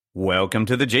Welcome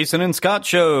to the Jason and Scott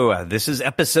Show. This is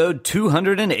episode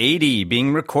 280,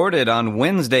 being recorded on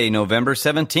Wednesday, November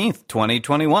 17th,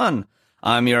 2021.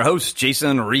 I'm your host,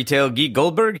 Jason Retail Geek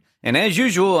Goldberg, and as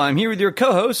usual, I'm here with your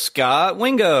co-host, Scott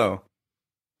Wingo.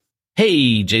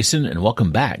 Hey, Jason, and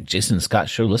welcome back, Jason and Scott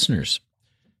Show listeners.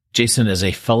 Jason is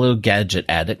a fellow gadget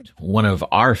addict. One of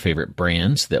our favorite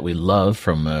brands that we love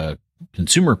from a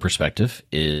consumer perspective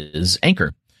is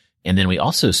Anker. And then we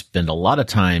also spend a lot of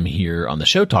time here on the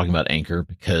show talking about Anker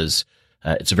because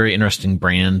it's a very interesting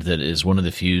brand that is one of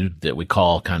the few that we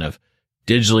call kind of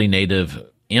digitally native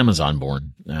Amazon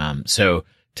born. So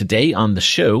today on the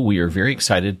show, we are very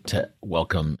excited to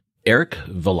welcome Eric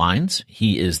Villines.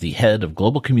 He is the head of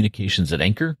global communications at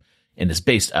Anker and is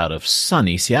based out of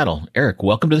sunny Seattle. Eric,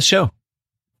 welcome to the show.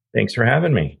 Thanks for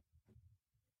having me.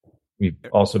 We've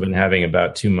also been having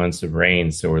about 2 months of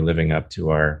rain, so we're living up to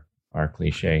our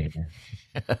cliche here.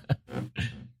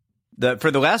 For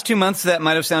the last 2 months, that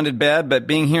might have sounded bad, but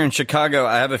being here in Chicago,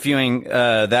 I have a feeling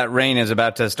that rain is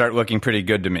about to start looking pretty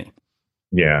good to me.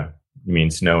 Yeah. You mean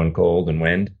snow and cold and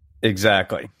wind?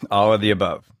 Exactly. All of the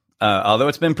above. Although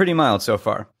it's been pretty mild so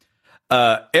far.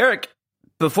 Eric,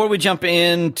 before we jump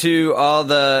into all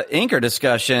the Anker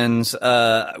discussions,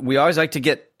 we always like to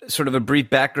get sort of a brief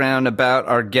background about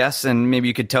our guests, and maybe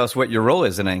you could tell us what your role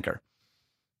is in Anker.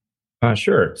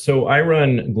 Sure. So I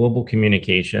run global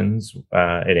communications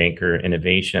at Anker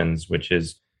Innovations, which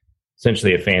is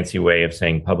essentially a fancy way of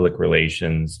saying public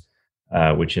relations,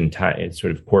 which it's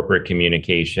sort of corporate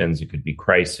communications. It could be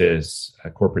crisis,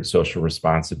 corporate social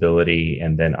responsibility,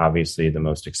 and then obviously the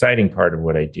most exciting part of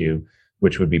what I do,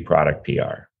 which would be product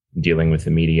PR, dealing with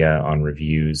the media on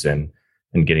reviews and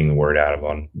getting the word out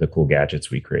on the cool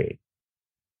gadgets we create.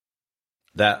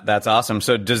 That's awesome.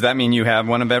 So does that mean you have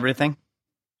one of everything?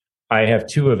 I have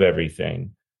two of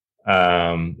everything.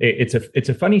 It's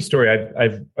a funny story.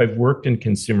 I've worked in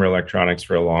consumer electronics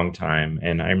for a long time,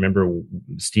 and I remember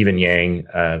Stephen Yang,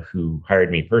 who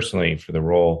hired me personally for the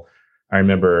role. I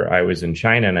remember I was in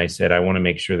China, and I said I want to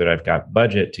make sure that I've got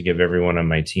budget to give everyone on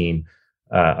my team,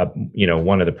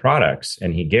 one of the products.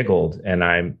 And he giggled, and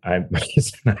I'm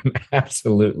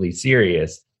absolutely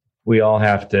serious. We all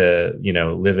have to,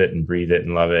 live it and breathe it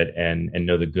and love it and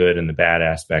know the good and the bad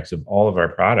aspects of all of our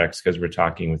products because we're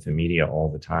talking with the media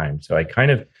all the time. So I'm kind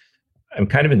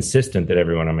of insistent that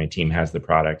everyone on my team has the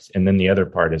products. And then the other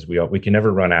part is we can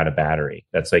never run out of battery.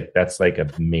 That's like a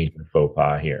major faux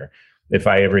pas here. If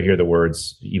I ever hear the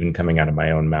words even coming out of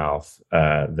my own mouth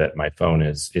that my phone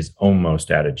is almost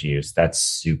out of juice, that's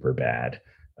super bad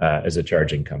as a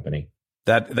charging company.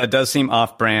 That does seem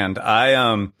off-brand.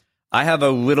 I have a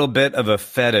little bit of a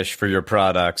fetish for your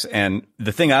products. And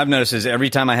the thing I've noticed is every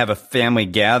time I have a family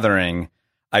gathering,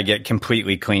 I get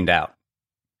completely cleaned out.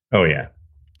 Oh, yeah.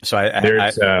 So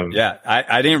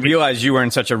I didn't realize you were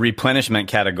in such a replenishment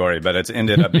category, but it's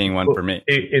ended up being one for me.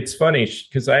 It's funny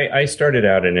because I started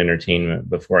out in entertainment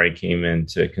before I came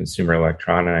into consumer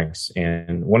electronics.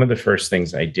 And one of the first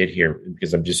things I did here,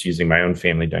 because I'm just using my own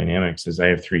family dynamics, is I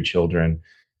have 3 children.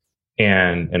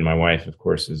 And my wife, of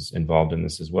course, is involved in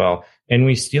this as well. And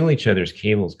we steal each other's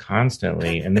cables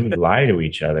constantly. And then we lie to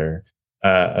each other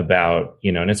about,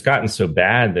 and it's gotten so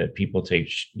bad that people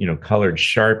take, colored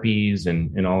Sharpies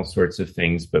and all sorts of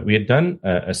things. But we had done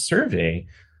a survey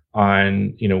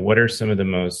on, what are some of the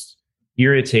most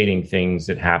irritating things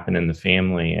that happen in the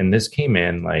family. And this came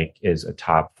in as a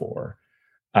top 4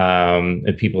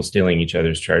 of people stealing each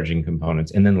other's charging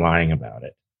components and then lying about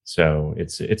it. So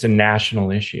it's a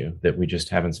national issue that we just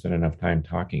haven't spent enough time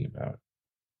talking about.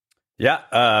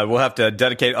 Yeah, we'll have to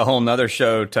dedicate a whole nother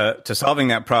show to solving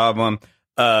that problem.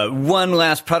 One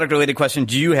last product-related question.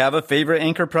 Do you have a favorite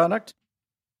Anker product?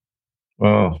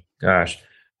 Oh, gosh.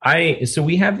 So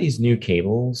we have these new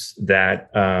cables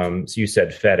that, so you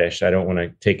said fetish. I don't want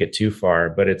to take it too far,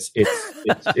 but it's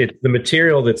the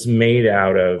material that's made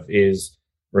out of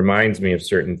reminds me of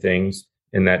certain things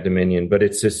in that dominion, but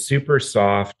it's a super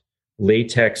soft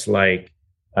latex-like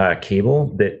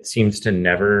cable that seems to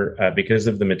never, because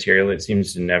of the material, it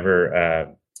seems to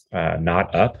never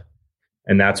knot up.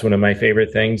 And that's one of my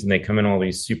favorite things. And they come in all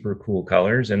these super cool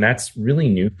colors. And that's really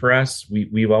new for us.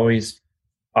 We've always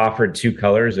offered 2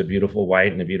 colors, a beautiful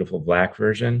white and a beautiful black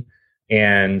version.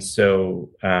 And so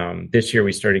this year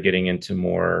we started getting into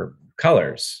more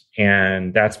colors.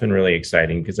 And that's been really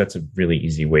exciting because that's a really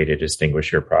easy way to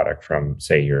distinguish your product from,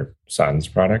 say, your son's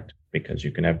product, because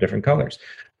you can have different colors.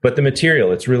 But the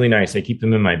material, it's really nice. I keep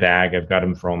them in my bag. I've got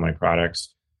them for all my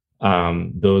products.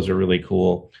 Those are really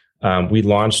cool. We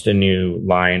launched a new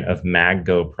line of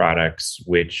MagGo products,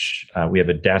 which we have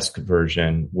a desk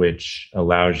version, which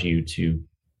allows you to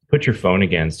put your phone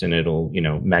against and it'll,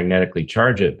 magnetically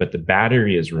charge it, but the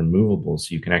battery is removable.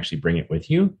 So you can actually bring it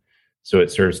with you. So it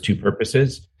serves two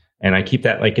purposes. And I keep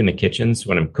that like in the kitchen. So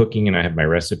when I'm cooking and I have my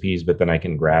recipes, but then I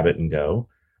can grab it and go.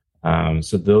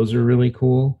 So those are really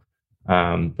cool.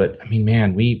 But I mean,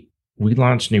 man, we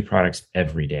launch new products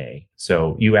every day.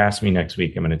 So you ask me next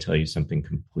week, I'm going to tell you something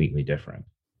completely different.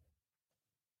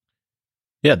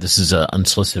 Yeah, this is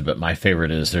unsolicited, but my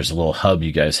favorite is there's a little hub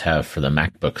you guys have for the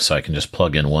MacBook, so I can just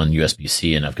plug in one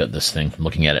USB-C, and I've got this thing. I'm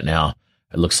looking at it now.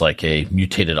 It looks like a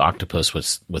mutated octopus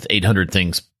with 800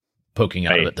 things poking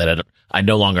out of it that I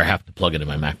no longer have to plug it in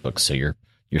my MacBook. So you're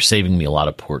saving me a lot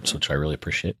of ports, which I really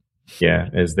appreciate. Yeah,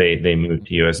 as they moved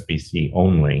to USB-C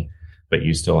only, but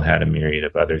you still had a myriad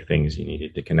of other things you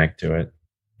needed to connect to it.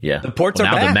 Yeah, the ports are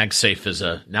now back. The MagSafe is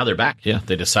now they're back. Yeah,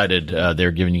 they decided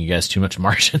they're giving you guys too much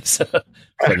margin, so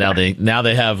now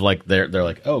they have like they're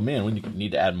like, oh man, we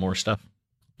need to add more stuff.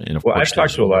 And of well, course, I've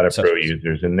talked to a lot of pro accessories.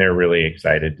 users, and they're really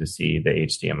excited to see the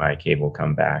HDMI cable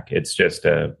come back. It's just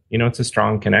it's a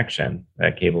strong connection.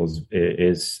 That cable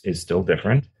is still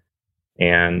different,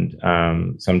 and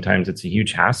sometimes it's a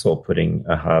huge hassle putting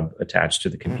a hub attached to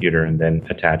the computer and then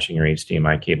attaching your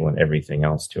HDMI cable and everything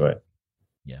else to it.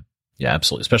 Yeah,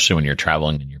 absolutely. Especially when you're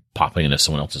traveling and you're popping into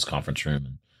someone else's conference room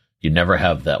and you never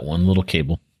have that one little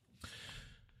cable.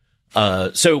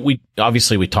 So we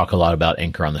talk a lot about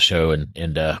Anker on the show, and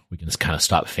we can just kind of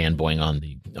stop fanboying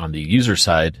on the user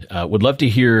side. Would love to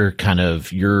hear kind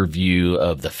of your view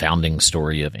of the founding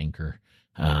story of Anker.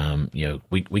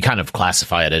 We kind of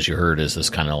classify it, as you heard, as this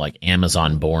kind of like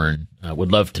Amazon born.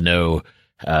 Would love to know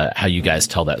how you guys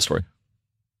tell that story.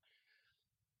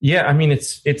 Yeah, I mean,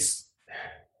 it's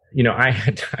I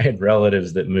had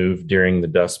relatives that moved during the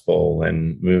Dust Bowl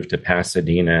and moved to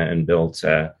Pasadena and built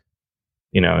a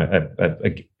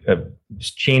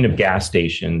chain of gas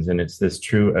stations, and it's this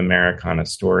true Americana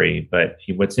story. But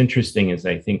what's interesting is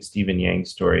I think Stephen Yang's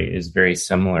story is very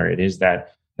similar. It is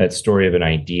that story of an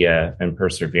idea and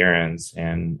perseverance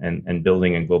and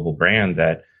building a global brand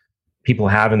that people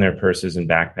have in their purses and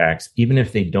backpacks, even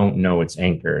if they don't know it's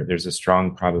Anker. There's a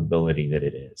strong probability that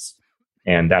it is.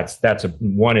 And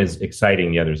one is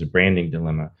exciting, the other is a branding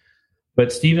dilemma.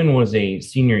 But Stephen was a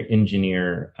senior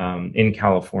engineer in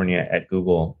California at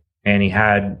Google, and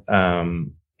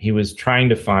he was trying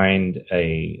to find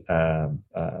a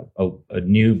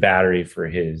new battery for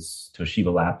his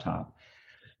Toshiba laptop.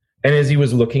 And as he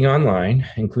was looking online,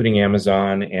 including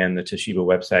Amazon and the Toshiba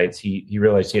websites, he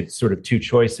realized he had sort of two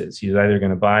choices. He was either going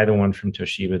to buy the one from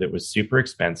Toshiba that was super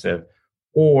expensive,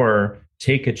 or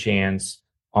take a chance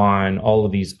on all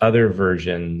of these other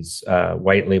versions,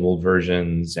 white labeled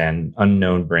versions and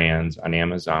unknown brands on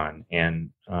Amazon,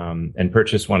 and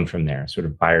purchase one from there, sort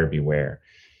of buyer beware.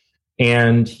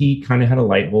 And he kind of had a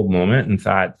light bulb moment and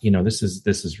thought, this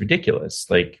is ridiculous.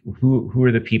 Like, who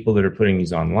are the people that are putting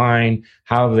these online?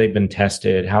 How have they been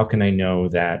tested? How can I know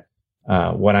that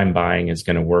what I'm buying is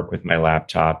going to work with my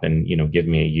laptop and give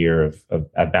me a year of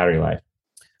battery life?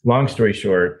 Long story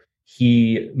short,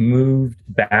 he moved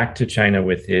back to China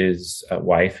with his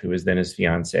wife, who was then his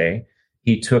fiance.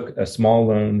 He took a small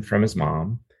loan from his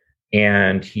mom,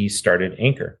 and he started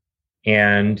Anker.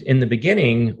 And in the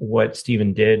beginning, what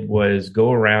Stephen did was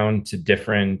go around to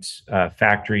different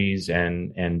factories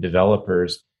and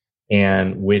developers,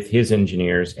 and with his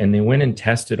engineers, and they went and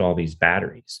tested all these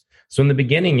batteries. So in the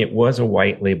beginning, it was a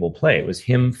white label play. It was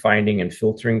him finding and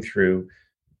filtering through,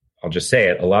 I'll just say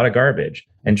it, a lot of garbage,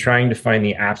 and trying to find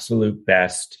the absolute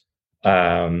best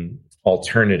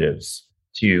alternatives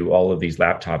to all of these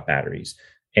laptop batteries.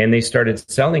 And they started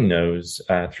selling those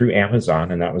through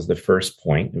Amazon, and that was the first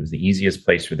point. It was the easiest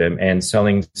place for them, and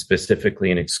selling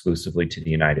specifically and exclusively to the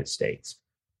United States.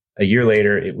 A year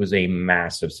later, it was a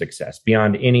massive success,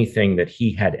 beyond anything that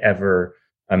he had ever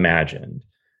imagined.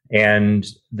 And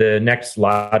the next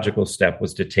logical step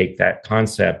was to take that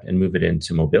concept and move it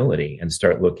into mobility and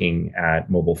start looking at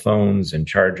mobile phones and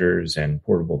chargers and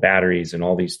portable batteries and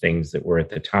all these things that were at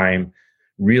the time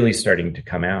really starting to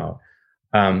come out.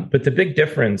 But the big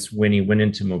difference when he went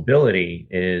into mobility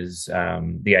is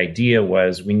the idea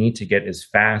was we need to get as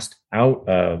fast out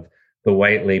of the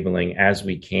white labeling as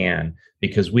we can,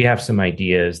 because we have some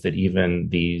ideas that even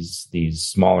these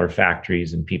smaller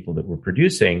factories and people that we're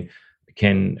producing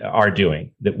are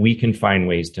doing, that we can find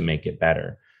ways to make it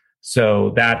better.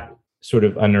 So that sort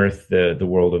of unearthed the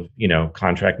world of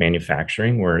contract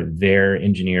manufacturing, where their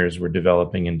engineers were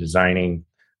developing and designing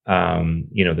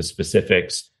the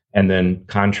specifics, and then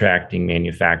contracting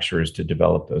manufacturers to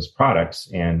develop those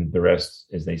products. And the rest,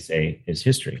 as they say, is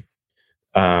history.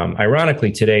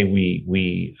 Ironically, today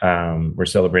we're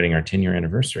celebrating our 10-year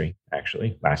anniversary,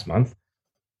 actually, last month.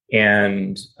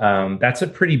 And that's a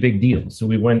pretty big deal. So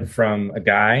we went from a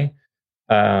guy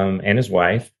and his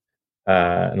wife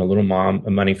and a little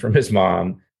money from his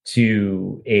mom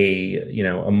to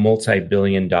a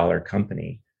multi-billion-dollar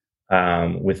company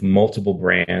with multiple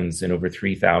brands and over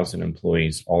 3,000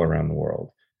 employees all around the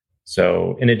world.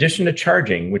 So in addition to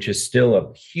charging, which is still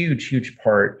a huge, huge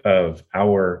part of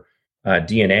our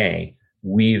DNA,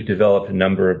 we've developed a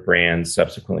number of brands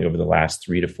subsequently over the last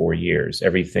 3 to 4 years,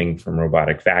 everything from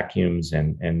robotic vacuums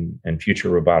and future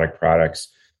robotic products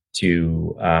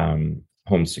to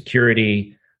home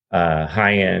security,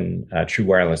 high-end true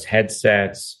wireless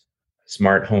headsets,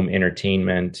 smart home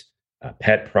entertainment,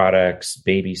 pet products,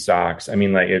 baby socks. I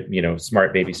mean,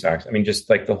 smart baby socks. I mean,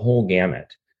 just like the whole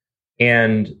gamut.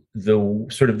 And the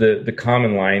sort of the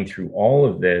common line through all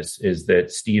of this is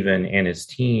that Stephen and his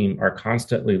team are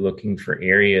constantly looking for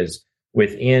areas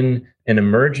within an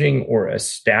emerging or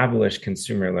established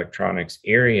consumer electronics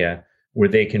area where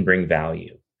they can bring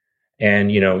value.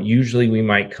 And, usually we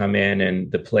might come in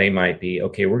and the play might be,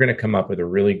 okay, we're going to come up with a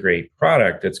really great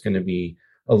product that's going to be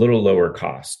a little lower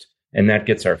cost. And that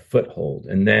gets our foothold.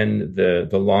 And then the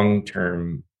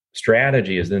long-term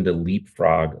strategy is then to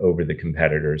leapfrog over the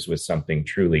competitors with something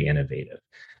truly innovative.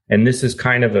 And this is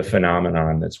kind of a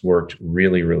phenomenon that's worked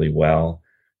really, really well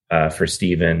for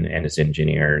Stephen and his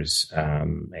engineers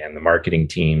and the marketing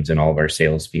teams and all of our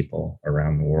salespeople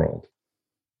around the world.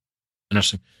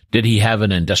 Interesting. Did he have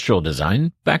an industrial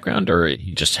design background, or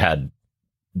he just had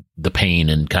the pain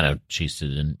and kind of chased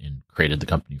it and created the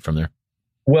company from there?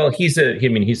 Well, he's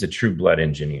a true blood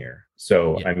engineer.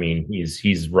 So, yeah. I mean,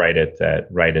 he's right at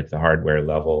the hardware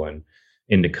level and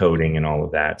into coding and all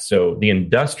of that. So the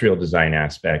industrial design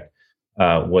aspect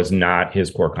was not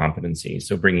his core competency.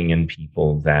 So bringing in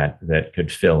people that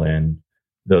could fill in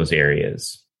those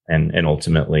areas and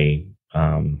ultimately,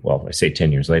 I say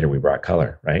 10 years later, we brought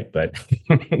color, right? But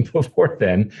before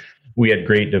then, we had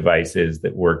great devices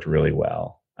that worked really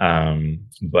well.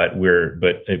 But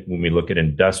when we look at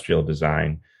industrial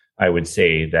design, I would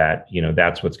say that,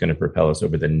 that's what's going to propel us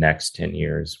over the next 10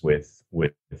 years with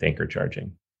Anker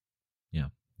charging. Yeah.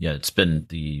 Yeah. It's been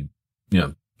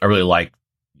I really like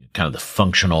kind of the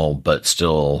functional, but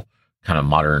still kind of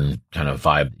modern kind of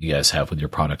vibe you guys have with your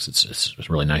products. It's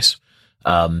really nice.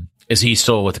 Is he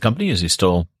still with the company? Is he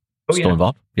still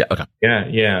involved? Yeah. Okay.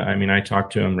 Yeah. I mean, I talk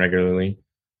to him regularly.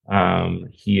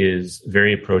 He is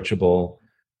very approachable.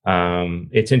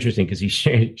 It's interesting because he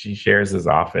shares his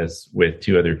office with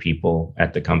 2 other people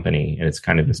at the company, and it's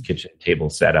kind of this kitchen table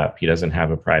setup. He doesn't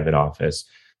have a private office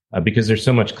because there's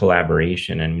so much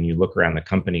collaboration. And when you look around the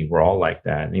company, we're all like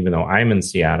that. And even though I'm in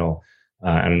Seattle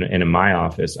and in my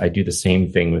office, I do the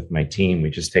same thing with my team.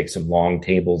 We just take some long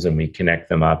tables and we connect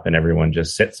them up, and everyone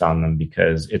just sits on them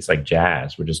because it's like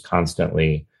jazz. We're just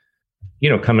constantly,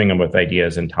 coming up with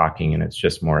ideas and talking, and it's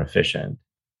just more efficient.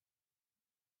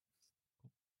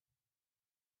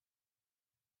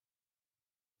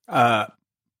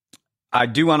 I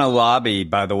do want to lobby,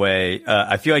 by the way.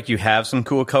 I feel like you have some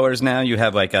cool colors now. You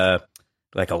have like a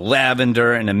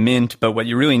lavender and a mint, but what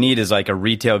you really need is like a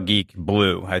retail geek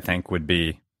blue, I think would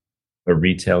be. A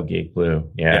retail geek blue.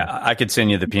 Yeah. I could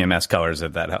send you the PMS colors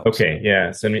if that helps. Okay.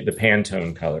 Yeah. Send me the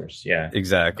Pantone colors. Yeah.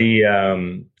 Exactly. I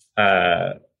mean,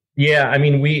 I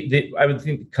would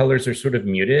think the colors are sort of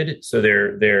muted. So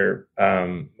they're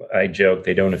I joke,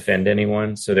 they don't offend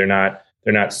anyone. So they're not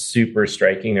super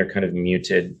striking. They're kind of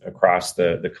muted across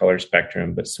the color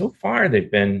spectrum. But so far, they've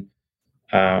been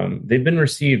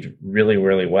received really,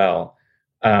 really well.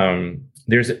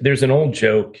 There's an old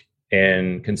joke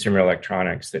in consumer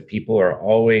electronics that people are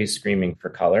always screaming for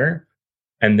color,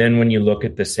 and then when you look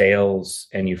at the sales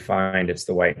and you find it's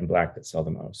the white and black that sell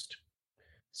the most.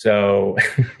 So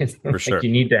it's for sure. You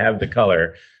need to have the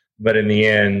color, but in the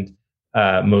end,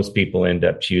 most people end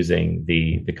up choosing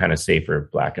the kind of safer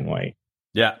black and white.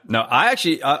 Yeah, no,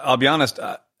 I'll be honest.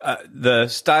 The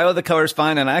style of the color is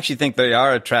fine, and I actually think they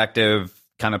are attractive,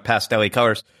 kind of pastel-y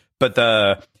colors. But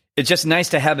it's just nice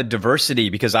to have a diversity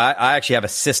because I actually have a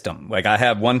system. Like I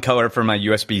have one color for my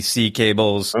USB-C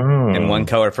cables and one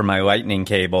color for my Lightning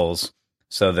cables,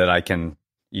 so that I can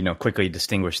quickly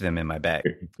distinguish them in my bag.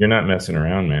 You're not messing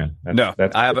around, man.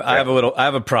 I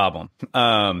have a problem.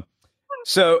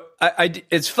 So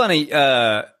it's funny.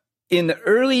 In the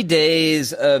early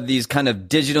days of these kind of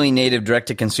digitally native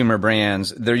direct-to-consumer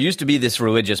brands, there used to be this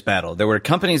religious battle. There were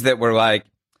companies that were like,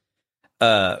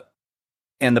 and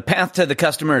the path to the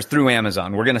customer is through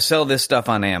Amazon. We're going to sell this stuff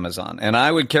on Amazon. And I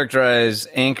would characterize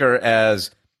Anker as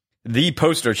the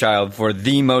poster child for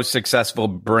the most successful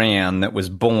brand that was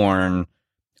born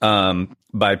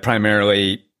by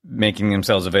primarily making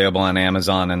themselves available on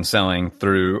Amazon and selling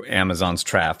through Amazon's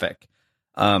traffic.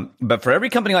 But for every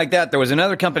company like that, there was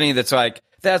another company that's like,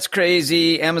 that's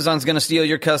crazy. Amazon's going to steal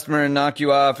your customer and knock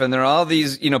you off. And there are all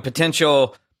these,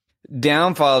 potential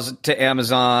downfalls to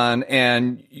Amazon,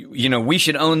 and we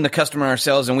should own the customer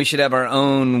ourselves, and we should have our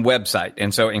own website.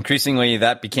 And so increasingly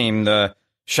that became the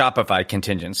Shopify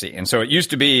contingency. And so it used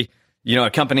to be, a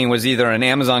company was either an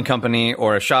Amazon company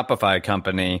or a Shopify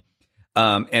company.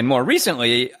 And more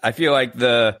recently, I feel like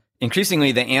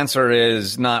increasingly the answer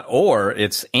is not or,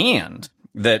 it's and.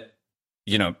 That,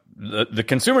 the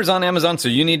consumer's on Amazon, so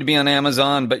you need to be on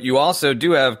Amazon, but you also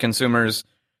do have consumers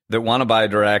that want to buy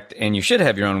direct, and you should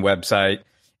have your own website.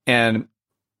 And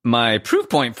my proof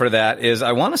point for that is,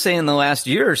 I want to say in the last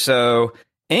year or so,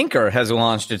 Anker has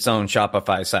launched its own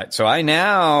Shopify site. So I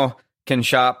now can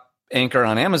shop Anker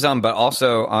on Amazon, but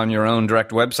also on your own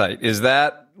direct website. Is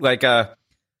that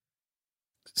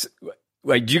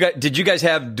did you guys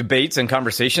have debates and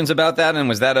conversations about that? And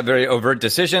was that a very overt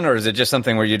decision, or is it just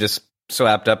something where you just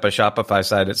slapped up a Shopify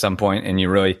site at some point and you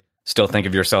really still think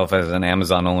of yourself as an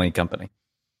Amazon only company?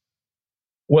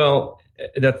 Well,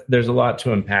 there's a lot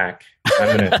to unpack.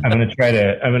 I'm gonna try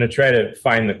to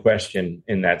find the question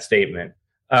in that statement.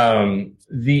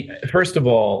 First of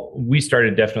all, we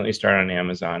definitely started on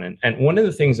Amazon, and one of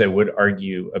the things I would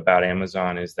argue about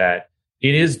Amazon is that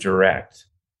it is direct.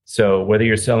 So whether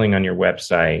you're selling on your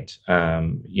website,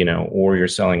 or you're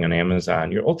selling on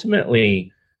Amazon, you're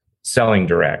ultimately selling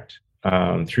direct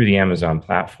through the Amazon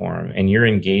platform, and you're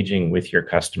engaging with your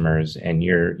customers, and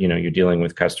you're dealing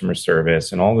with customer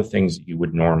service and all the things that you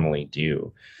would normally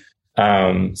do.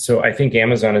 So I think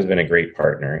Amazon has been a great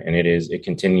partner, and it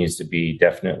continues to be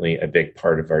definitely a big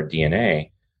part of our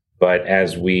DNA. But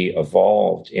as we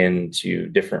evolved into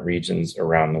different regions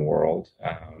around the world,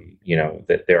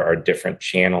 that there are different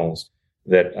channels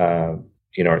that,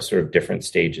 are sort of different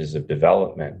stages of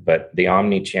development. But the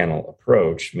omni-channel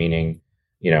approach, meaning,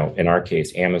 in our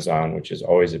case, Amazon, which is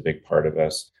always a big part of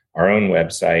us, our own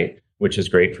website, which is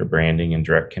great for branding and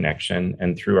direct connection,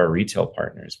 and through our retail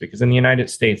partners. Because in the United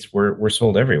States, we're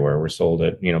sold everywhere. We're sold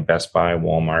at, Best Buy,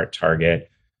 Walmart, Target,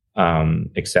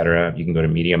 et cetera. You can go to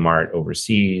Media Mart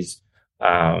overseas.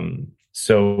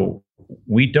 So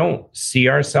we don't see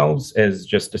ourselves as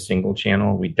just a single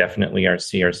channel. We definitely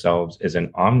see ourselves as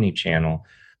an omni-channel.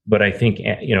 But I think,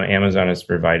 Amazon has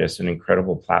provided us an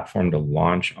incredible platform to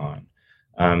launch on.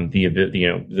 The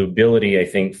ability, I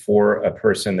think, for a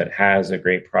person that has a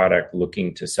great product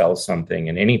looking to sell something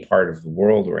in any part of the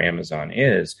world where Amazon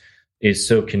is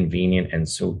so convenient and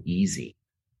so easy.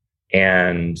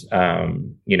 And,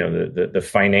 the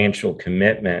financial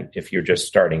commitment, if you're just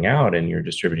starting out and you're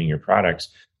distributing your products,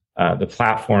 the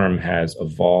platform has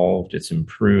evolved, it's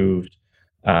improved,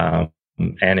 and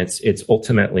it's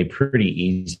ultimately pretty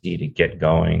easy to get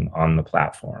going on the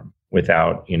platform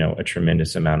without, a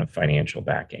tremendous amount of financial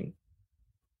backing.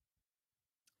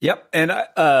 Yep. And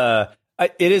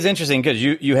it is interesting because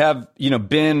you have,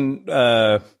 been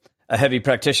a heavy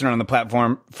practitioner on the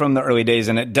platform from the early days,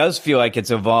 and it does feel like it's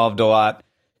evolved a lot.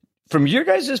 From your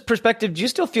guys' perspective, do you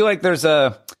still feel like there's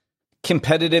a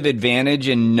competitive advantage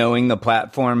in knowing the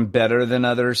platform better than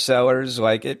other sellers?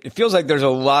 Like it feels like there's a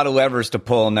lot of levers to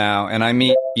pull now, and I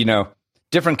meet,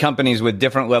 different companies with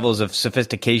different levels of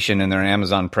sophistication in their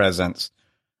Amazon presence.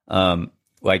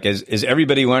 Is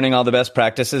everybody learning all the best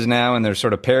practices now and there's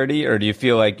sort of parity, or do you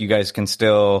feel like you guys can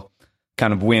still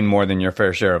kind of win more than your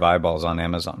fair share of eyeballs on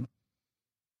Amazon?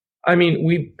 I mean,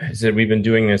 we've been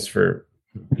doing this for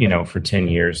 10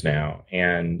 years now.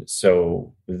 And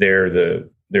so they're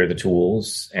the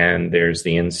tools, and there's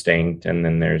the instinct, and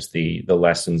then there's the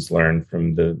lessons learned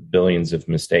from the billions of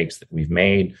mistakes that we've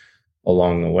made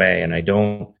along the way. And I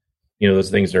don't, those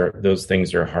things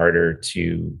are harder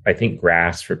to, I think,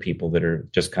 grasp for people that are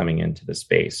just coming into the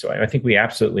space. So I think we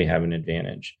absolutely have an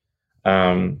advantage.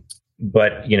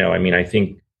 But, I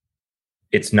think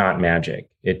it's not magic.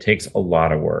 It takes a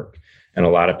lot of work and a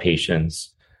lot of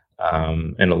patience,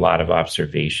 and a lot of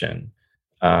observation.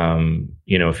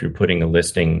 If you're putting a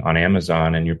listing on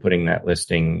Amazon and you're putting that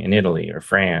listing in Italy or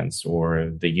France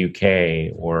or the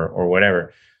UK or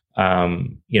whatever,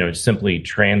 simply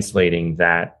translating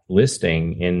that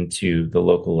listing into the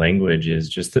local language is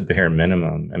just the bare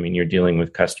minimum. I mean, you're dealing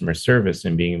with customer service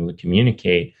and being able to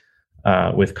communicate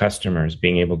with customers,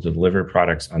 being able to deliver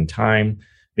products on time,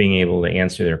 being able to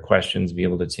answer their questions, be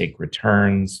able to take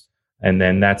returns. And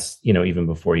then that's, even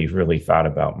before you've really thought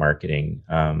about marketing,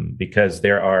 because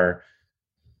there are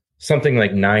something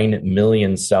like 9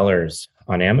 million sellers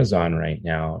on Amazon right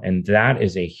now. And that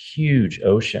is a huge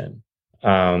ocean,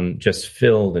 just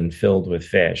filled with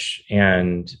fish.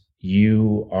 And,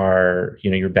 you are,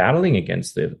 you're battling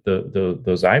against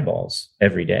those eyeballs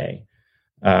every day.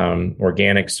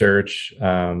 Organic search,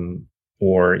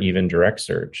 or even direct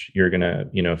search. You're going to,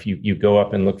 if you go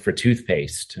up and look for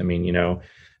toothpaste, I mean,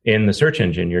 in the search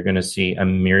engine, you're going to see a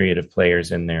myriad of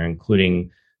players in there,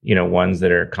 including, ones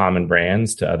that are common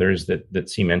brands to others that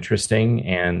seem interesting.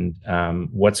 And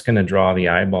what's going to draw the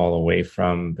eyeball away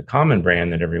from the common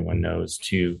brand that everyone knows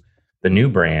to the new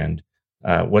brand?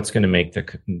 What's going to make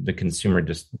the consumer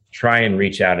just try and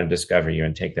reach out and discover you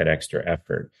and take that extra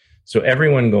effort? So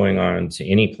everyone going on to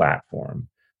any platform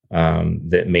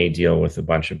that may deal with a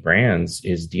bunch of brands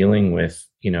is dealing with,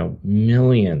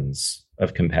 millions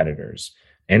of competitors,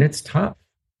 and it's tough.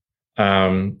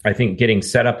 I think getting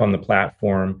set up on the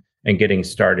platform and getting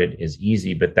started is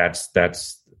easy, but that's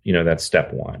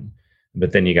step one.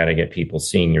 But then you got to get people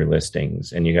seeing your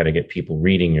listings, and you got to get people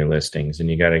reading your listings, and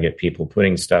you got to get people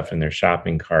putting stuff in their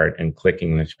shopping cart and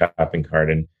clicking the shopping cart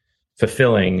and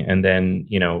fulfilling, and then,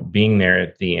 being there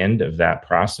at the end of that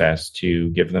process to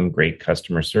give them great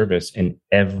customer service in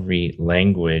every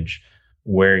language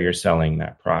where you're selling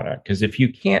that product. Because if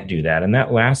you can't do that, and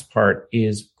that last part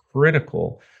is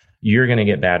critical, you're going to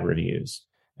get bad reviews.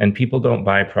 And people don't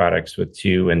buy products with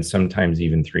 2 and sometimes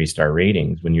even 3-star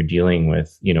ratings when you're dealing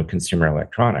with, consumer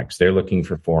electronics. They're looking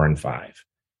for 4 and 5.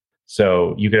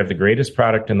 So you could have the greatest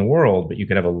product in the world, but you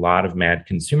could have a lot of mad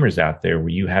consumers out there where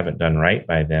you haven't done right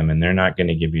by them, and they're not going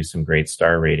to give you some great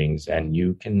star ratings, and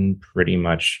you can pretty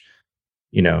much,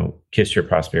 kiss your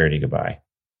prosperity goodbye.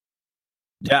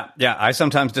 Yeah. I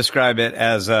sometimes describe it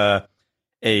as a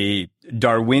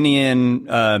Darwinian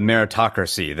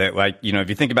meritocracy. That, like, if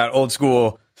you think about old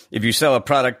school, if you sell a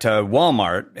product to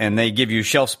Walmart and they give you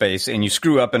shelf space and you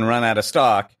screw up and run out of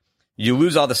stock, you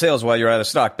lose all the sales while you're out of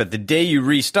stock. But the day you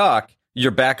restock,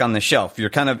 you're back on the shelf. You're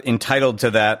kind of entitled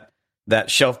to that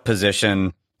shelf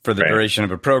position for the duration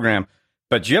of a program.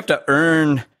 But you have to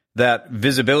earn that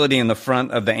visibility in the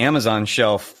front of the Amazon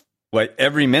shelf like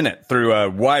every minute through a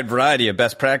wide variety of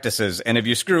best practices. And if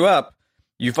you screw up,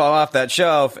 you fall off that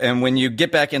shelf. And when you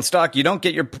get back in stock, you don't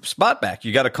get your spot back.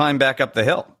 You got to climb back up the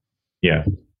hill. Yeah.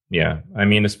 I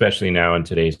mean, especially now in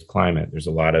today's climate, there's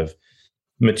a lot of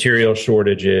material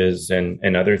shortages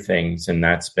and other things. And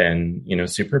that's been,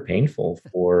 super painful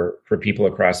for people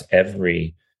across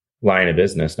every line of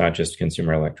business, not just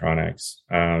consumer electronics.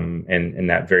 And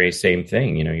that very same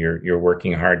thing, you're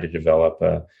working hard to develop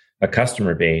a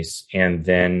customer base, and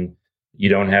then you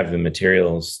don't have the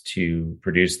materials to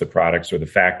produce the products or the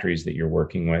factories that you're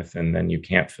working with. And then you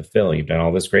can't fulfill. You've done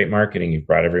all this great marketing. You've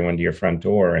brought everyone to your front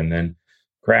door, and then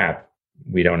crap,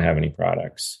 we don't have any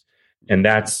products. And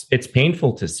it's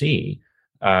painful to see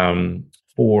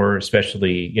for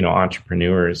especially,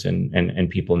 entrepreneurs and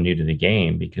people new to the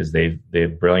game, because they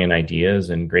have brilliant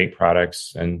ideas and great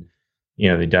products, and,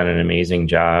 they've done an amazing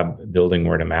job building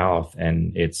word of mouth.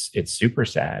 And it's super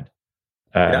sad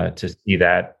to see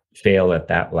that fail at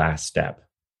that last step.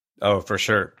 Oh, for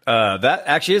sure. That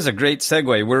actually is a great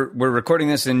segue. We're recording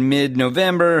this in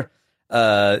mid-November.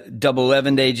 Double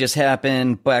 11 Day just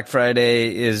happened. Black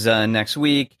Friday is next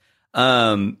week.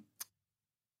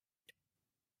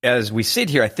 As we sit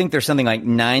here, I think there's something like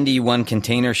 91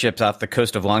 container ships off the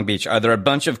coast of Long Beach. Are there a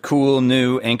bunch of cool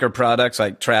new Anker products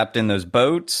like trapped in those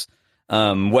boats?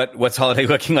 What's holiday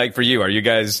looking like for you? Are you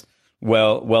guys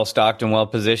well stocked and well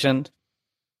positioned?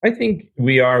 I think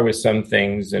we are with some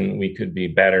things, and we could be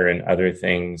better in other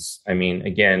things. I mean,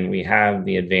 again, we have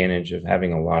the advantage of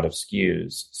having a lot of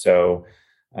SKUs. So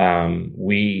I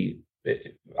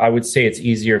would say it's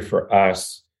easier for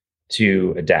us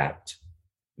to adapt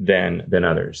than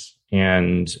others.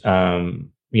 And,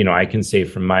 I can say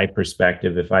from my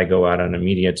perspective, if I go out on a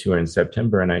media tour in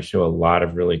September and I show a lot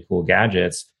of really cool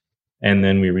gadgets, and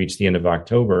then we reach the end of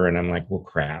October and I'm like, well,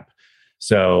 crap.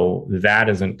 So that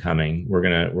isn't coming. We're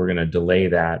gonna delay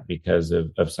that because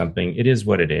of something. It is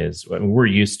what it is. We're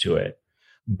used to it,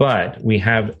 but we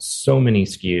have so many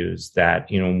SKUs that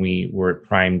we were at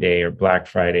Prime Day or Black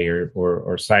Friday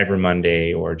or Cyber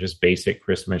Monday or just basic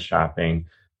Christmas shopping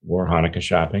or Hanukkah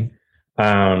shopping.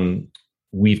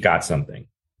 We've got something,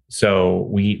 so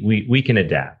we can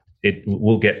adapt.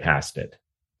 We'll get past it.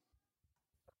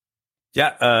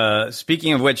 Yeah.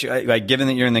 Speaking of which, like, given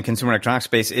that you're in the consumer electronics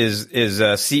space, is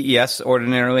CES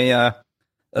ordinarily a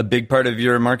big part of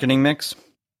your marketing mix?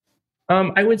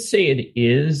 I would say it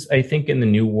is. I think in the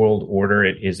new world order,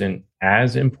 it isn't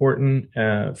as important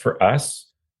for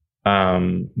us.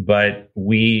 But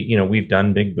we've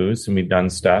done big booths and we've done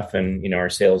stuff, and our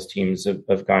sales teams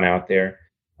have gone out there.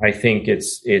 I think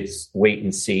it's wait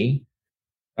and see.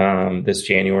 this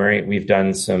January. We've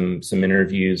done some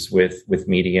interviews with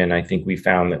media, and I think we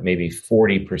found that maybe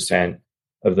 40%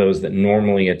 of those that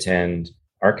normally attend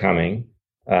are coming.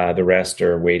 The rest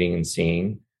are waiting and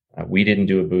seeing. We didn't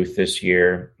do a booth this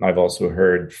year. I've also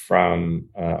heard from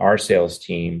our sales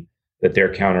team that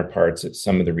their counterparts at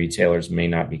some of the retailers may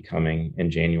not be coming in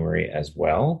January as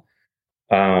well.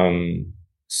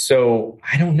 So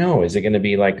I don't know. Is it going to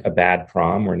be like a bad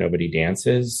prom where nobody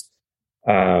dances?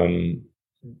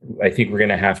 I think we're going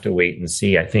to have to wait and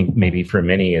see. I think maybe for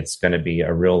many, it's going to be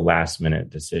a real last minute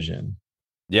decision.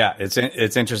 Yeah, it's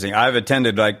interesting. I've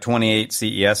attended like 28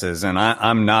 CESs, and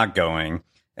I'm not going.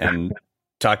 And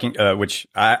talking, which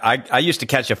I used to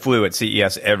catch a flu at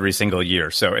CES every single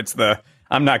year, so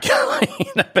I'm not going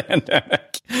in a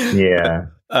pandemic. Yeah.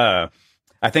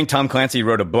 I think Tom Clancy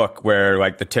wrote a book where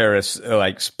like the terrorists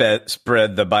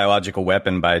spread the biological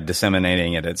weapon by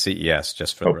disseminating it at CES.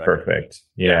 Just for the record. Perfect.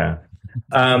 Yeah.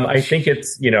 I think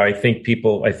I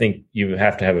think you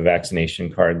have to have a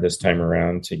vaccination card this time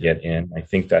around to get in. I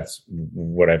think that's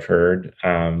what I've heard.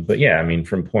 But yeah, I mean,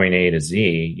 from point A to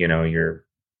Z,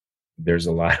 there's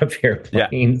a lot of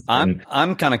airplanes. Yeah.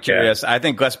 I'm kind of curious. Yeah. I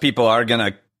think less people are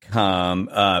going to come.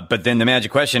 But then the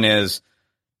magic question is,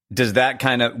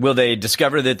 will they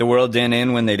discover that the world didn't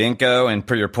end when they didn't go? And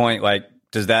per your point, like,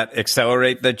 does that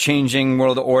accelerate the changing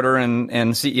world order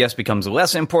and CES becomes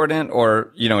less important?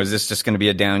 Or, is this just going to be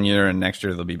a down year and next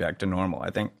year they'll be back to normal?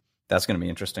 I think that's going to be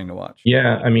interesting to watch.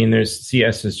 Yeah. I mean,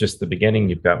 CES is just the beginning.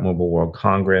 You've got Mobile World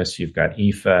Congress, you've got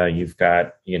IFA, you've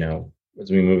got, as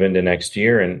we move into next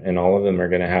year and all of them are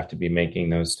going to have to be making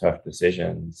those tough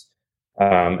decisions.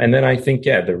 And then I think,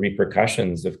 the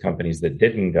repercussions of companies that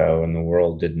didn't go and the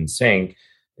world didn't sink,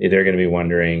 they're going to be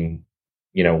wondering,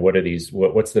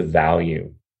 what's the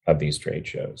value of these trade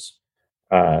shows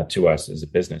to us as a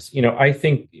business? I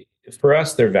think for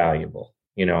us, they're valuable,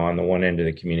 on the one end of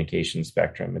the communication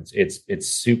spectrum. It's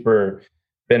super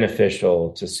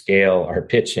beneficial to scale our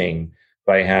pitching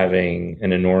by having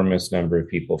an enormous number of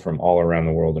people from all around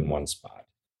the world in one spot.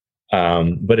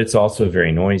 But it's also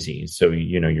very noisy. So,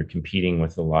 you're competing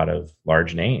with a lot of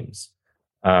large names.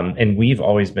 And we've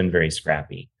always been very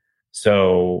scrappy.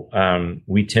 So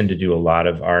we tend to do a lot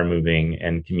of our moving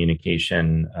and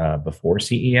communication before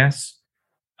CES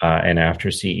and after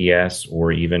CES,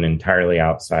 or even entirely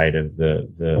outside of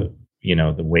the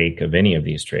wake of any of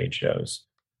these trade shows.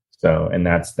 So, and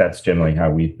that's generally how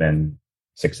we've been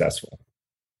successful.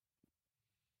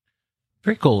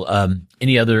 Very cool.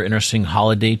 Any other interesting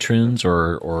holiday trends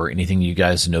or anything you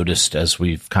guys noticed as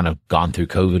we've kind of gone through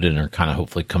COVID and are kind of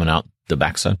hopefully coming out the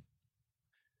backside?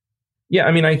 Yeah,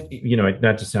 I mean,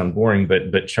 not to sound boring,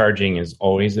 but charging is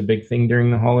always a big thing during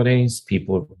the holidays.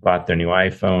 People have bought their new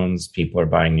iPhones. People are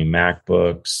buying new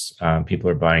MacBooks. People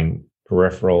are buying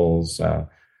peripherals.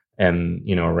 And,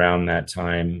 around that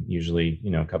time, usually,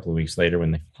 a couple of weeks later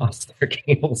when they've lost their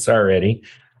cables already,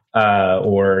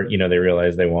 or, they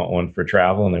realize they want one for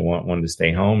travel and they want one to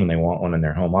stay home and they want one in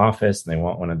their home office and they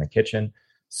want one in the kitchen.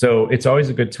 So it's always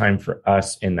a good time for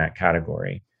us in that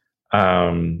category.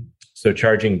 So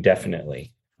charging,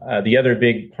 definitely. The other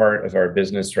big part of our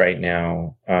business right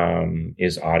now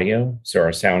is audio. So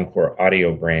our Soundcore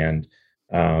audio brand,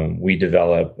 we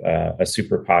develop a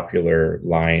super popular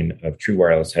line of true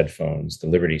wireless headphones, the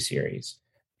Liberty series.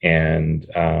 And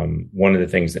one of the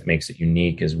things that makes it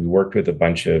unique is we worked with a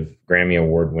bunch of Grammy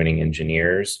Award-winning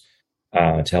engineers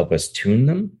to help us tune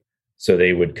them. So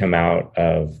they would come out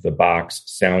of the box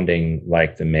sounding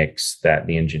like the mix that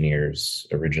the engineers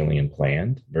originally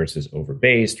planned versus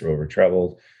over-bassed or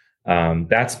over-trebled.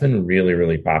 That's been really,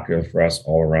 really popular for us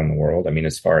all around the world. I mean,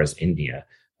 as far as India,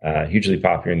 hugely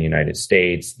popular in the United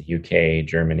States, the UK,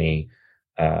 Germany,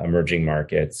 emerging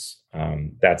markets.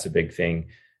 That's a big thing.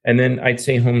 And then I'd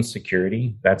say home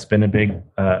security. That's been a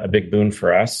big boon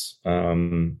for us.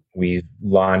 We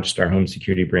launched our home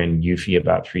security brand, Eufy,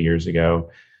 about 3 years ago.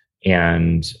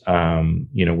 And,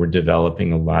 we're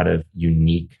developing a lot of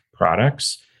unique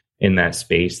products in that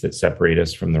space that separate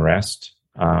us from the rest.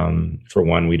 For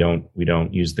one, we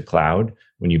don't use the cloud.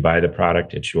 When you buy the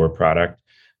product, it's your product.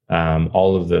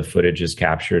 All of the footage is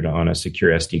captured on a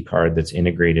secure SD card that's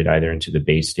integrated either into the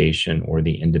base station or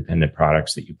the independent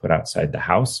products that you put outside the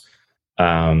house,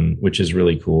 which is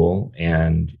really cool.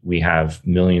 And we have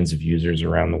millions of users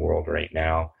around the world right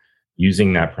now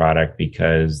using that product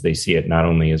because they see it not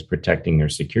only as protecting their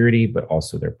security, but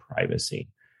also their privacy.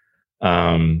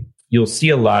 You'll see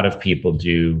a lot of people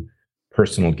do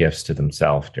personal gifts to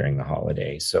themselves during the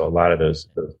holidays. So a lot of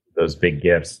those big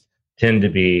gifts tend to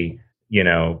be,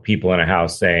 people in a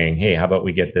house saying, hey, how about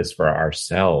we get this for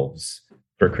ourselves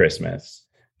for Christmas?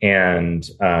 And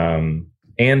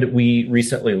And we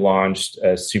recently launched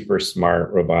a super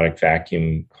smart robotic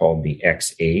vacuum called the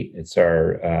X8. It's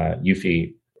our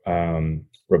Eufy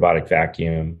robotic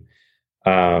vacuum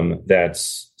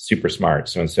that's super smart.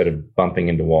 So instead of bumping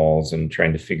into walls and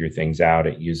trying to figure things out,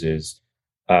 it uses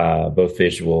both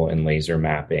visual and laser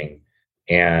mapping,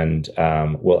 and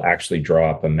will actually draw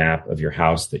up a map of your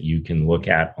house that you can look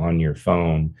at on your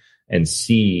phone and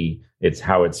see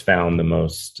how it's found the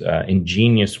most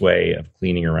ingenious way of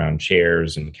cleaning around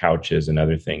chairs and couches and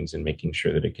other things, and making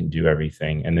sure that it can do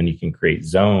everything. And then you can create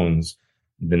zones,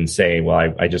 then say,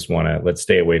 well, I just want to, let's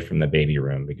stay away from the baby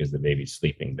room because the baby's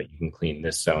sleeping, but you can clean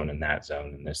this zone and that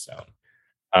zone and this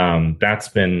zone. That's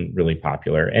been really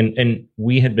popular. And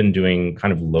we had been doing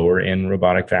kind of lower end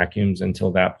robotic vacuums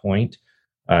until that point,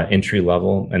 entry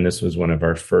level. And this was one of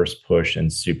our first push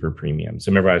and super premium.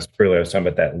 So remember, I was talking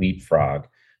about that leapfrog.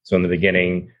 So in the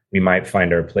beginning, we might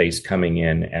find our place coming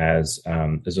in as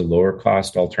a lower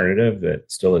cost alternative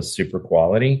that still is super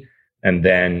quality. And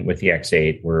then with the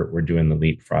X8, we're doing the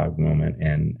leapfrog moment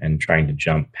and trying to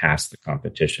jump past the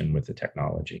competition with the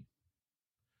technology.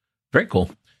 Very cool.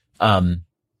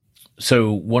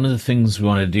 So one of the things we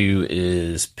want to do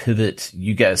is pivot.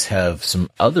 You guys have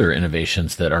some other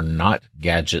innovations that are not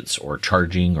gadgets or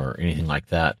charging or anything like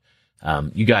that.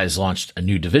 You guys launched a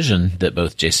new division that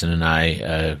both Jason and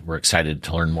I were excited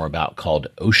to learn more about, called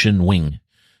Ocean Wing.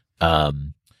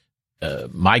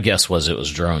 My guess was it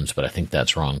was drones, but I think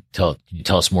that's wrong. Can you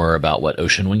tell us more about what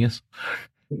Ocean Wing is?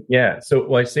 Yeah. So,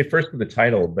 well, I say first with the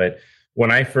title, but when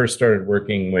I first started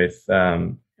working with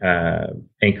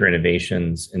Anker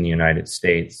Innovations in the United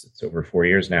States, it's over 4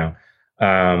 years now.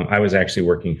 I was actually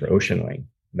working for Ocean Wing.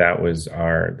 That was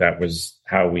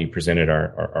how we presented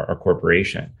our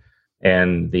corporation.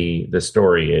 And the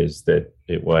story is that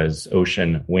it was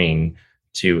Ocean Wing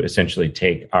to essentially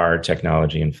take our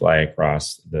technology and fly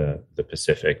across the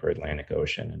Pacific or Atlantic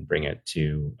Ocean and bring it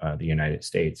to the United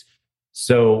States.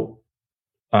 So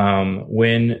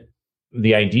when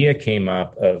the idea came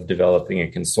up of developing a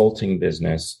consulting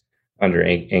business under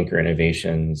Anker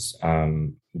Innovations,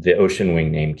 the Ocean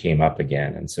Wing name came up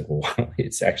again, and said, well,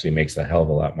 it actually makes a hell of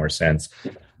a lot more sense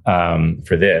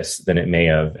for this than it may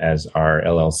have as our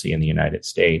LLC in the United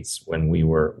States when we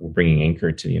were bringing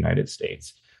Anker to the United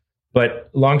States. But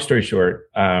long story short,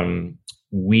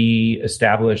 we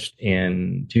established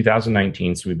in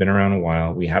 2019, so we've been around a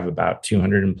while. We have about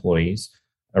 200 employees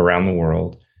around the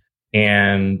world.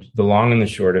 And the long and the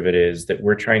short of it is that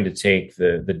we're trying to take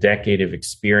the decade of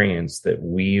experience that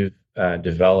we've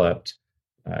developed,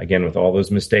 again, with all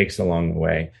those mistakes along the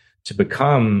way, to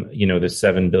become, the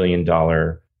 $7 billion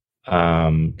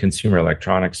consumer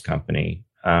electronics company,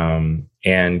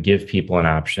 and give people an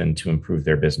option to improve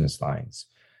their business lines.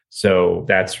 So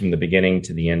that's from the beginning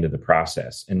to the end of the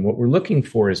process. And what we're looking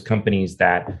for is companies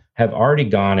that have already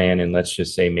gone in and, let's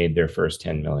just say, made their first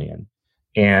 10 million,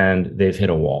 and they've hit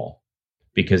a wall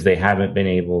because they haven't been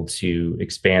able to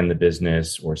expand the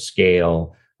business or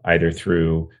scale, either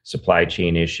through supply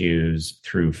chain issues,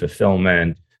 through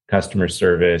fulfillment, customer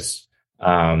service.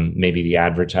 Maybe the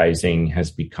advertising has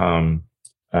become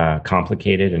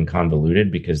complicated and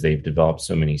convoluted because they've developed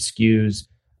so many SKUs.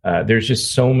 There's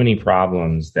just so many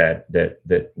problems that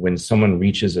when someone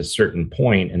reaches a certain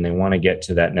point and they want to get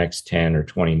to that next 10 or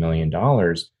 $20 million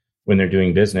when they're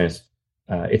doing business,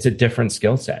 it's a different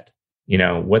skill set.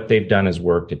 What they've done is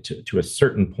worked to a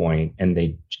certain point, and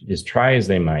they just try as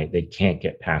they might, they can't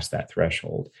get past that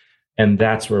threshold. And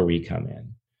that's where we come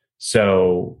in.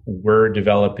 So we're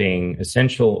developing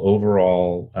essential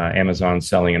overall Amazon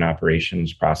selling and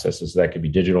operations processes. That could be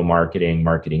digital marketing,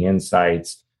 marketing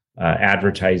insights,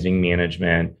 advertising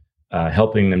management,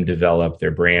 helping them develop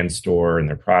their brand store and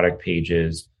their product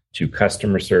pages, to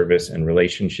customer service and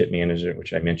relationship management,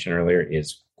 which I mentioned earlier,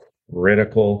 is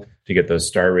critical to get those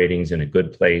star ratings in a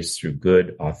good place through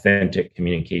good, authentic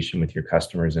communication with your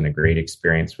customers and a great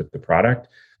experience with the product.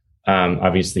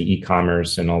 Obviously,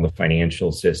 e-commerce and all the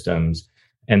financial systems.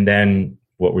 And then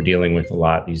what we're dealing with a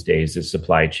lot these days is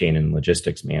supply chain and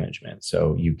logistics management.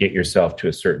 So you get yourself to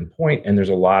a certain point, and there's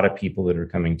a lot of people that are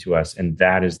coming to us, and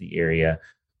that is the area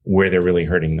where they're really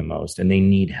hurting the most. And they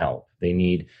need help. They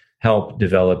need help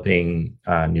developing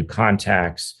new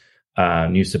contacts,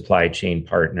 new supply chain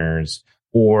partners,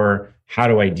 or how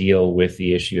do I deal with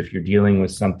the issue if you're dealing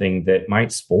with something that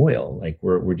might spoil? Like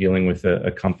we're dealing with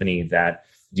a company that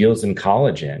deals in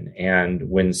collagen, and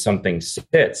when something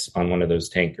sits on one of those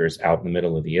tankers out in the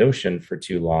middle of the ocean for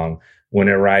too long, when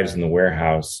it arrives in the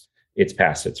warehouse, it's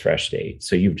past its fresh date.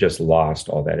 So you've just lost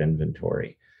all that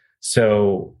inventory.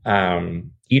 So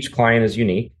each client is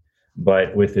unique.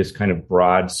 but with this kind of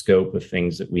broad scope of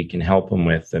things that we can help them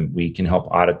with, and we can help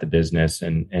audit the business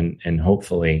and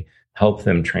hopefully help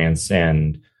them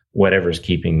transcend whatever's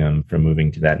keeping them from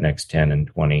moving to that next 10 and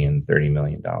 20 and $30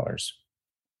 million.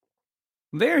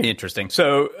 Very interesting.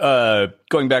 So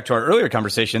going back to our earlier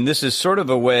conversation, this is sort of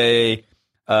a way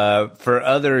for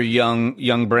other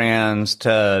young brands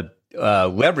to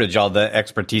leverage all the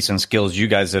expertise and skills you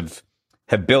guys have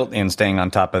built in staying on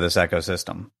top of this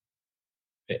ecosystem.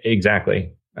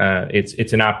 Exactly.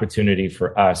 It's an opportunity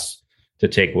for us to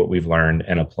take what we've learned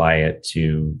and apply it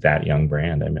to that young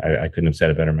brand. I mean, I couldn't have said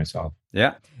it better myself.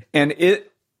 Yeah. And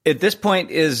at this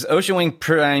point, is Ocean Wing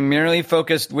primarily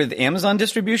focused with Amazon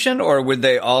distribution, or would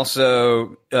they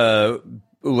also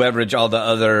leverage all the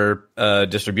other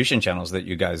distribution channels that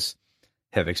you guys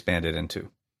have expanded into?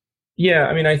 Yeah,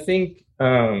 I mean, I think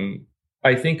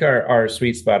our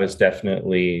sweet spot is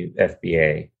definitely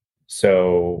FBA.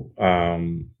 So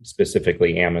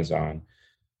specifically Amazon.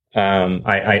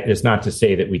 It's not to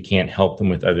say that we can't help them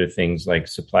with other things like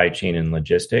supply chain and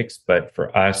logistics, but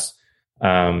for us,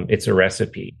 it's a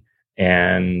recipe.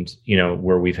 And,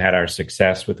 where we've had our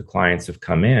success with the clients have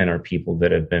come in are people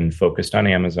that have been focused on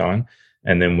Amazon.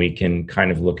 And then we can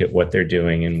kind of look at what they're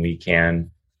doing, and we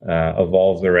can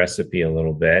evolve the recipe a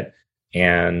little bit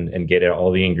and get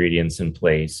all the ingredients in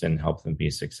place and help them be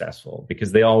successful,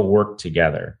 because they all work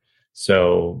together.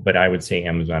 So, but I would say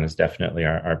Amazon is definitely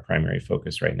our primary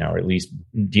focus right now, or at least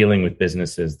dealing with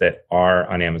businesses that are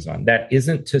on Amazon. That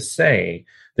isn't to say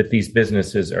that these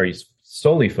businesses are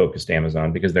solely focused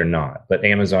Amazon, because they're not. But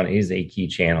Amazon is a key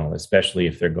channel, especially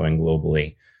if they're going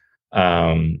globally.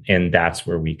 And that's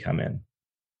where we come in.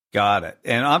 Got it.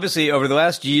 And obviously, over the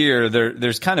last year,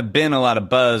 there's kind of been a lot of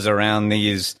buzz around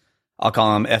these, I'll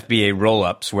call them FBA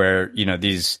roll-ups, where,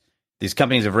 these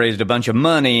companies have raised a bunch of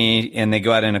money and they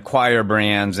go out and acquire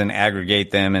brands and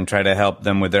aggregate them and try to help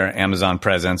them with their Amazon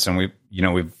presence. And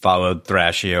we've followed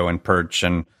Thrashio and Perch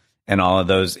and all of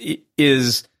those.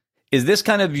 Is this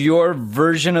kind of your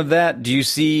version of that? Do you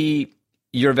see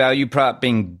your value prop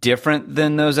being different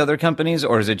than those other companies,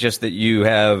 or is it just that you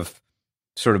have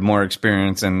sort of more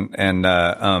experience and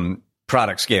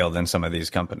product scale than some of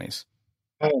these companies?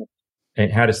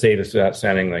 And how to say this without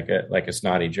sounding like a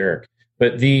snotty jerk.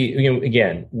 But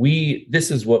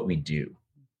this is what we do.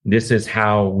 This is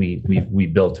how we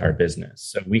built our business.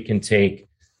 So we can take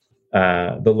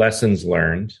the lessons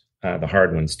learned, the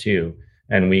hard ones too,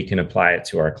 and we can apply it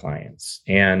to our clients.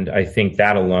 And I think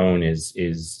that alone is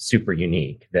super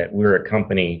unique, that we're a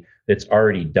company that's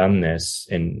already done this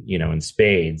in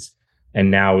spades,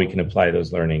 and now we can apply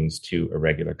those learnings to a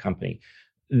regular company.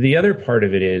 The other part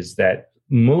of it is that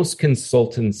most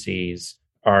consultancies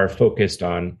are focused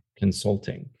on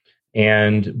consulting.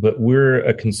 But we're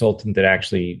a consultant that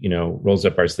actually, rolls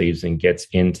up our sleeves and gets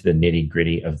into the nitty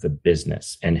gritty of the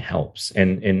business and helps.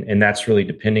 And that's really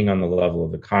depending on the level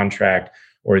of the contract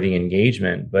or the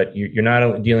engagement. But you're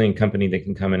not dealing with a company that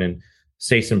can come in and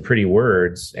say some pretty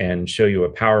words and show you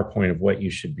a PowerPoint of what you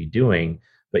should be doing.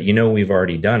 But we've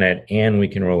already done it, and we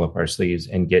can roll up our sleeves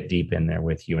and get deep in there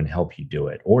with you and help you do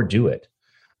it or do it.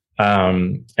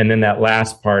 And then that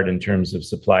last part in terms of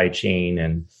supply chain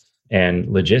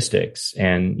and logistics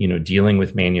and, dealing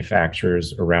with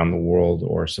manufacturers around the world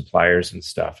or suppliers and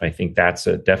stuff. I think that's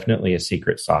definitely a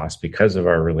secret sauce because of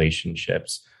our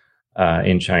relationships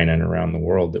in China and around the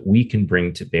world that we can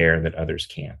bring to bear that others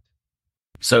can't.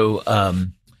 So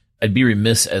I'd be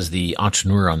remiss as the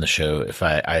entrepreneur on the show if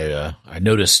I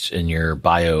noticed in your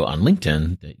bio on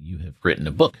LinkedIn that you have written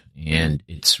a book, and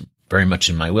it's very much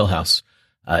in my wheelhouse.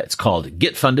 It's called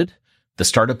Get Funded: The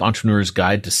Startup Entrepreneur's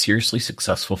Guide to Seriously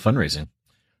Successful Fundraising.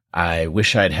 I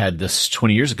wish I'd had this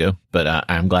 20 years ago, but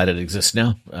I'm glad it exists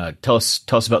now. Tell us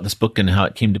about this book and how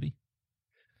it came to be.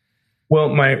 Well,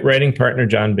 my writing partner,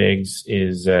 John Biggs,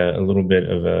 is a little bit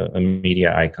of a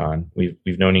media icon. We've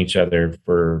known each other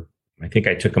for, I think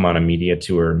I took him on a media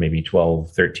tour maybe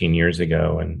 12, 13 years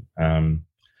ago. And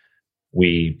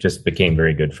we just became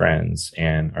very good friends,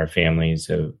 and our families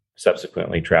have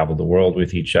subsequently traveled the world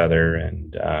with each other,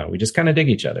 and we just kind of dig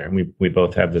each other. And we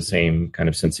both have the same kind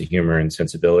of sense of humor and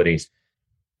sensibilities.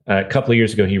 A couple of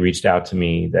years ago, he reached out to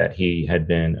me that he had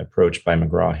been approached by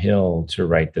McGraw-Hill to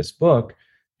write this book,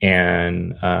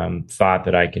 and thought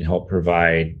that I could help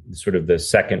provide sort of the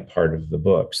second part of the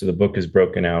book. So the book is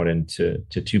broken out into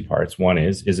two parts. One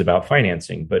is about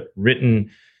financing, but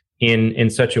written in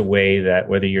such a way that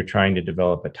whether you're trying to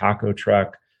develop a taco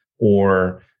truck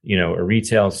or a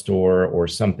retail store or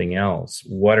something else,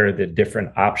 what are the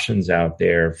different options out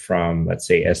there, from, let's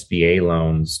say, SBA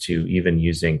loans to even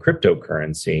using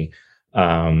cryptocurrency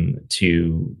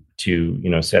to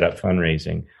set up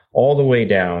fundraising. all the way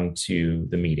down to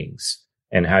the meetings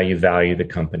and how you value the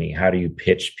company. How do you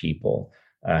pitch people?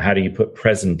 How do you put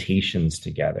presentations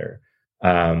together?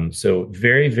 So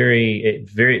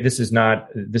this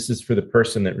is for the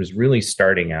person that was really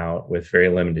starting out with very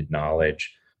limited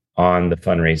knowledge on the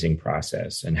fundraising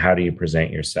process and how do you present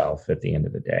yourself at the end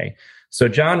of the day. So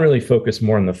John really focused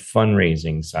more on the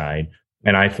fundraising side,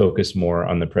 and I focus more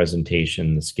on the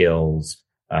presentation, the skills,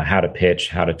 how to pitch,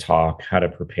 how to talk, how to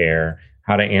prepare,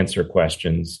 how to answer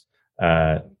questions,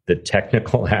 the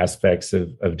technical aspects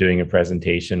of doing a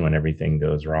presentation when everything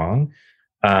goes wrong.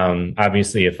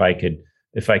 Obviously, if I could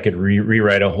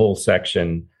rewrite a whole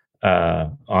section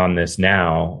on this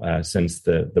now, since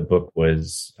the book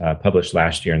was published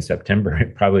last year in September,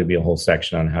 it'd probably be a whole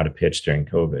section on how to pitch during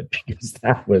COVID, because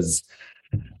that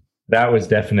was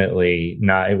definitely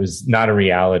not, it was not a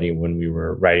reality when we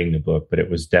were writing the book, but it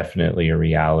was definitely a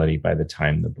reality by the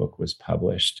time the book was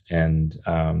published. And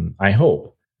I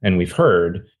hope, and we've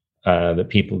heard that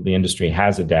the industry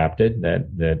has adapted,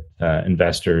 that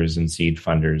investors and seed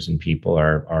funders and people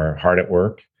are hard at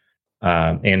work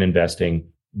and investing.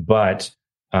 But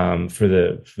for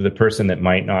the person that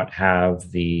might not have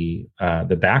the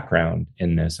background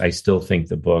in this, I still think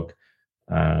the book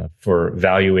for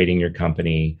evaluating your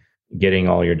company, getting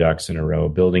all your ducks in a row,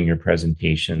 building your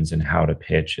presentations, and how to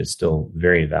pitch is still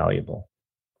very valuable.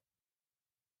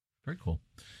 Very cool.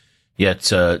 Yeah, it's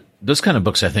those kind of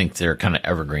books. I think they're kind of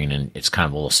evergreen, and it's kind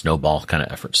of a little snowball kind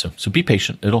of effort. So be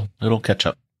patient; it'll catch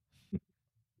up.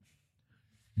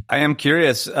 I am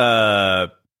curious.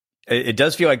 It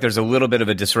does feel like there's a little bit of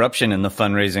a disruption in the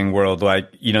fundraising world.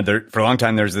 Like, for a long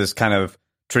time, there's this kind of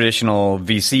traditional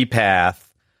VC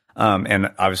path, and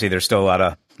obviously there's still a lot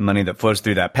of money that flows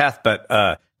through that path. But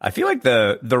I feel like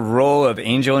the role of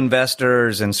angel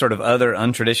investors and sort of other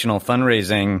untraditional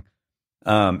fundraising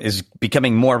is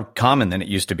becoming more common than it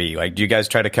used to be. Like, do you guys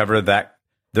try to cover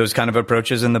those kind of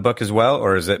approaches in the book as well,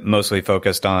 or is it mostly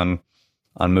focused on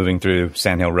moving through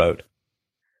Sandhill Road?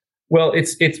 Well,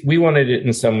 we wanted it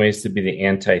in some ways to be the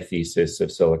antithesis of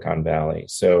Silicon Valley.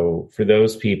 So for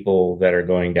those people that are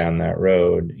going down that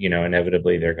road,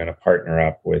 inevitably they're going to partner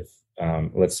up with,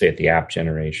 let's say at the app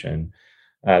generation,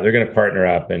 they're going to partner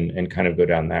up and kind of go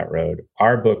down that road.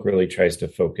 Our book really tries to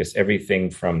focus everything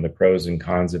from the pros and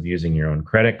cons of using your own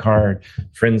credit card,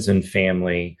 friends and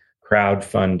family,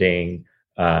 crowdfunding,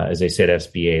 as I said,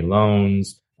 SBA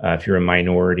loans. If you're a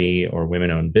minority or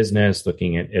women-owned business,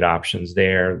 looking at options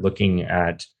there, looking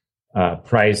at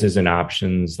prizes and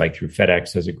options, like through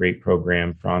FedEx has a great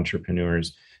program for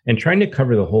entrepreneurs, and trying to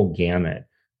cover the whole gamut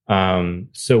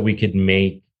so we could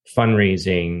make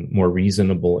fundraising more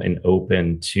reasonable and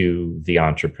open to the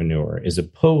entrepreneur, as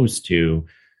opposed to,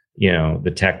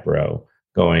 the tech bro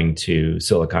going to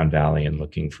Silicon Valley and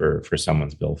looking for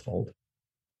someone's billfold.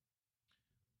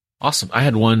 Awesome. I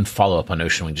had one follow-up on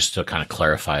Ocean Wing just to kind of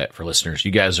clarify it for listeners.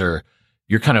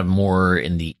 You're kind of more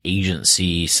in the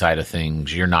agency side of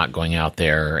things. You're not going out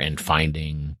there and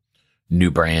finding new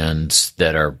brands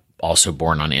that are also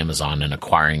born on Amazon and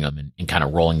acquiring them and kind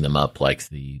of rolling them up like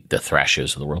the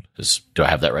Thrashes of the world. Do I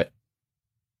have that right?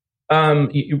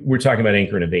 We're talking about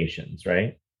Anker Innovations,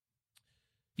 right?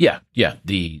 Yeah.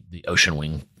 The Ocean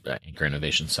Wing Anker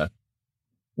Innovations side.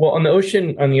 Well, on the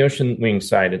Ocean Wing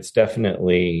side, it's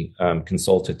definitely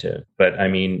consultative, but I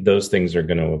mean, those things are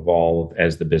going to evolve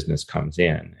as the business comes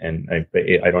in. And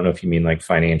I don't know if you mean like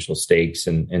financial stakes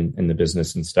in the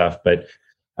business and stuff, but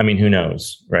I mean, who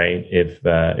knows, right?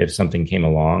 If something came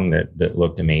along that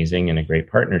looked amazing and a great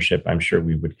partnership, I'm sure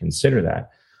we would consider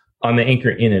that. On the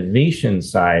Anker Innovation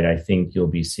side, I think you'll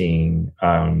be seeing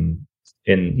in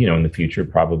the future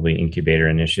probably incubator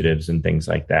initiatives and things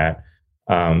like that.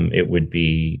 It would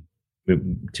be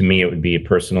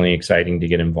personally exciting to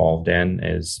get involved in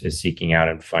as seeking out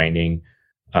and finding,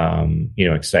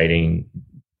 exciting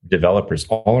developers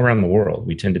all around the world.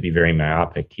 We tend to be very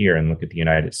myopic here and look at the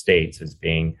United States as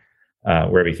being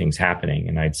where everything's happening.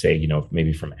 And I'd say,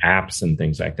 maybe from apps and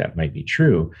things like that might be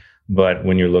true. But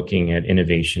when you're looking at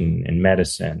innovation in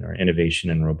medicine or innovation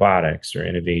in robotics or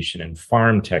innovation in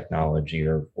farm technology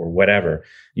or whatever,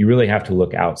 you really have to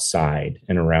look outside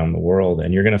and around the world.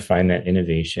 And you're going to find that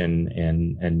innovation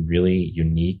in really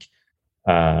unique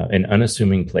and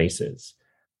unassuming places.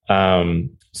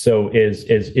 So as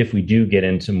if we do get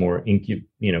into more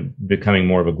becoming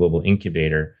more of a global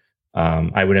incubator,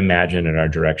 I would imagine that our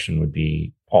direction would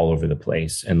be all over the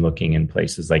place and looking in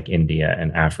places like India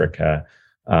and Africa,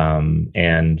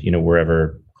 and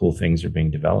wherever cool things are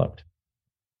being developed.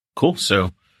 Cool.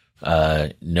 So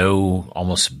no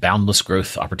almost boundless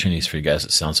growth opportunities for you guys.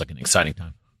 It sounds like an exciting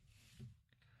time.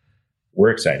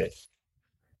 We're excited.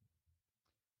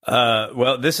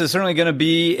 Well, this is certainly going to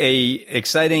be a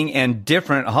exciting and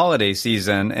different holiday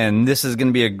season, and this is going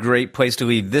to be a great place to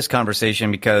leave this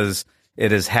conversation because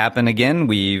it has happened again.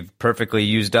 We've perfectly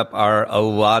used up our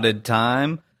allotted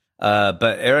time.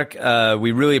 But Eric,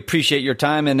 we really appreciate your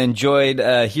time and enjoyed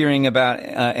hearing about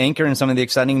Anker and some of the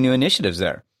exciting new initiatives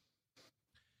there.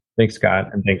 Thanks,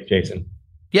 Scott, and thanks, Jason.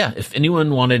 Yeah, if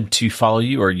anyone wanted to follow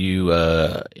you, are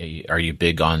you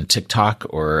big on TikTok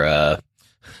or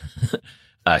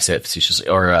I say it facetiously,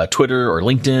 or Twitter or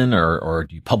LinkedIn, or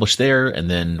do you publish there? And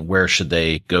then where should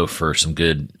they go for some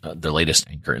good the latest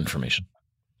Anker information?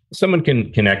 Someone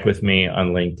can connect with me on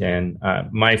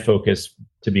LinkedIn. My focus,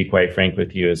 to be quite frank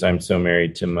with you, is I'm so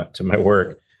married to my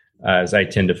work, as I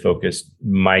tend to focus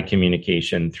my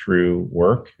communication through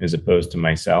work as opposed to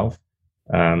myself.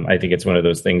 I think it's one of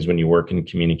those things when you work in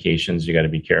communications, you got to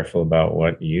be careful about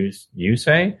what you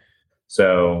say.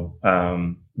 So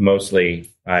mostly,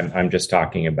 I'm just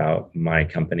talking about my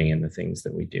company and the things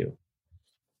that we do.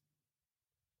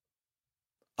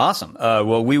 Awesome.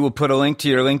 Well, we will put a link to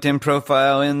your LinkedIn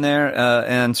profile in there,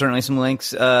 and certainly some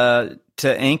links to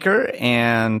Anker.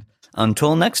 And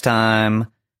until next time,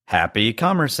 happy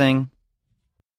commercing.